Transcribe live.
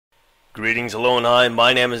Greetings, hello and hi,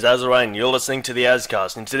 my name is Azariah and you're listening to the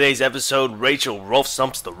AzCast. In today's episode, Rachel Rolf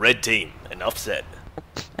stumps the red team. Enough said.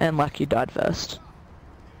 And Lucky died first.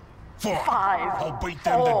 5, I'll beat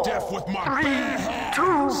them to death with my 3,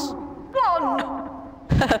 2,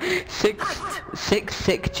 1.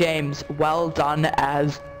 Sick, James. Well done,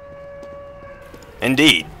 Az.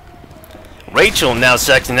 Indeed. Rachel now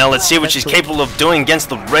Saxon. Now let's see what she's capable of doing against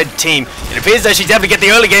the red team. It appears that she's able to get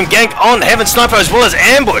the early game gank on Heaven Sniper as well as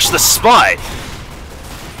ambush the spy.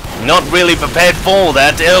 Not really prepared for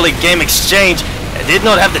that early game exchange. It did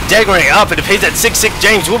not have the dagger up. It appears that 6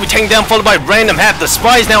 James will be taken down, followed by Random Hat. The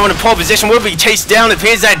spy is now in a poor position, will be chased down. It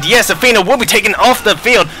appears that yes, Athena will be taken off the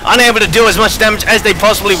field, unable to do as much damage as they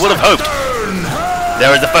possibly would have hoped.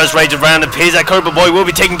 There is the first rage round. It appears that Cobra Boy will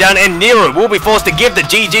be taken down and Nero will be forced to give the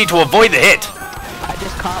GG to avoid the hit. I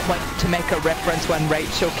just can't wait to make a reference when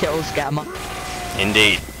Rachel kills Gamma.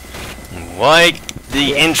 Indeed. Why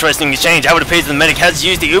the interesting exchange? How it appears the medic has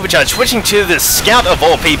used the Uber charge, switching to the scout of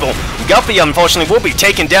all people. Guppy unfortunately will be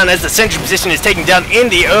taken down as the sentry position is taken down in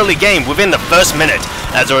the early game within the first minute.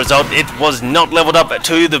 As a result, it was not leveled up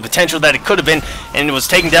to the potential that it could have been, and it was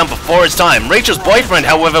taken down before its time. Rachel's boyfriend,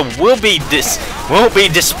 however, will be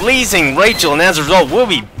displeasing Rachel, and as a result, will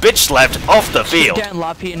be bitch slapped off the field. She don't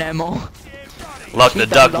love you no more. Lock the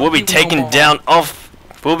Duck will be taken down off.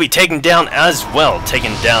 Will be taken down as well.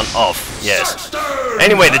 Taken down off. Yes.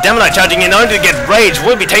 Anyway, the Demonite charging in only to get Rage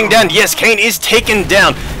will be taken down. Yes, Kane is taken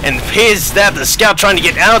down. And appears that the Scout trying to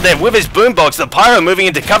get out of there with his boombox. The Pyro moving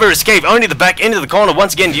into cover escape. Only the back into the corner.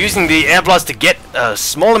 Once again using the air blast to get a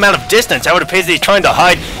small amount of distance. How it appears that he's trying to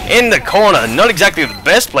hide in the corner. Not exactly the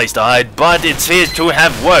best place to hide, but it appears to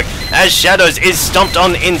have worked. As Shadows is stomped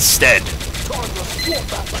on instead.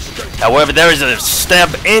 However, there is a stab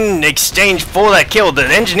in exchange for that kill. The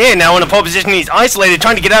engineer now in a poor position. He's isolated,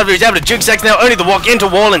 trying to get out of it. He's able to juke Sax now, only to walk into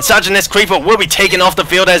wall, and Sergeant S. Creeper will be taken off the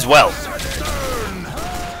field as well.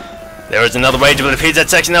 There is another rage, but it appears that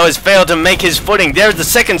Sax now has failed to make his footing. There is the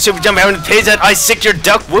second super jump, and it appears that I Sick Your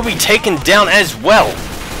Duck will be taken down as well.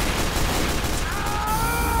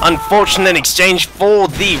 Unfortunate exchange for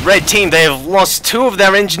the red team. They have lost 2 of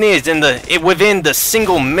their engineers within the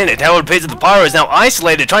single minute. How it appears that the Pyro is now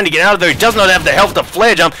isolated, trying to get out of there. He does not have the health to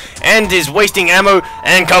flare jump and is wasting ammo,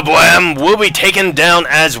 and Kablam will be taken down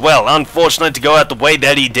as well. Unfortunate to go out the way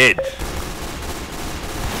that he did.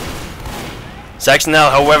 Saxon now,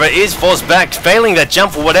 however, is forced back, failing that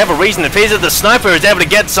jump for whatever reason. It appears that the sniper is able to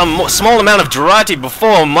get some small amount of durati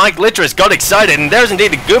before Mike Littress got excited, and there's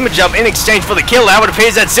indeed the Goomba jump in exchange for the kill. How it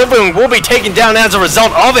appears that Silverwing will be taken down as a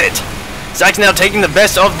result of it. Saxon now taking the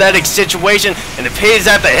best of that situation, and it appears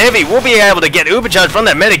that the Heavy will be able to get Uber charge from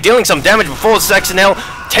that medic, dealing some damage before Saxon now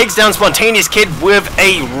takes down Spontaneous Kid with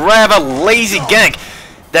a rather lazy gank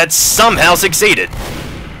that somehow succeeded.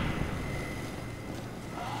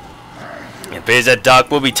 It appears that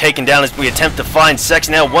Dark will be taken down as we attempt to find Sex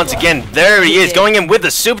now once again. There he is, going in with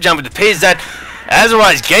the super jump. It appears that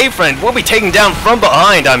Azariah's gay friend will be taken down from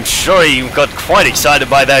behind. I'm sure he got quite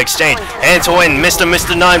excited by that exchange. Antoine,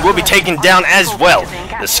 Mr. 9 will be taken down as well.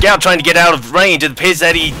 The Scout trying to get out of range. It appears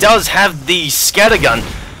that he does have the scattergun.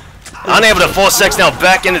 Unable to force Sex now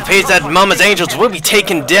back, and it appears that Mama's Angels will be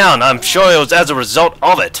taken down. I'm sure it was as a result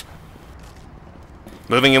of it.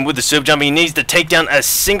 Moving in with the super jump, he needs to take down a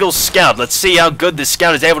single Scout. Let's see how good this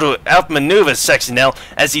Scout is able to outmaneuver Sexinel,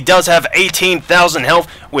 as he does have 18,000 health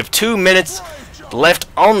with 2 minutes left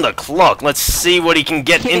on the clock. Let's see what he can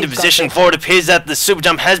get into position for. It appears that the super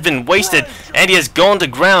jump has been wasted, and he has gone to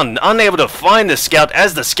ground, unable to find the Scout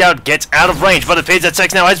as the Scout gets out of range. But it appears that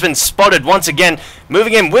Sexinel has been spotted once again.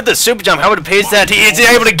 Moving in with the super jump, how it appears that he is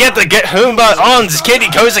able to get Hoomba on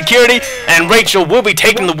Kitty Co-Security, and Rachel will be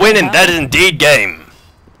taking the win, and that is indeed game.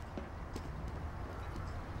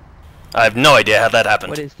 I have no idea how that happened.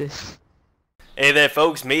 What is this? Hey there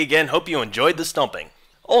folks, me again. Hope you enjoyed the stomping.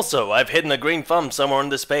 Also, I've hidden a green thumb somewhere on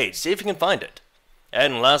this page. See if you can find it.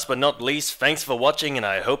 And last but not least, thanks for watching, and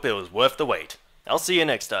I hope it was worth the wait. I'll see you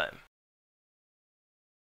next time.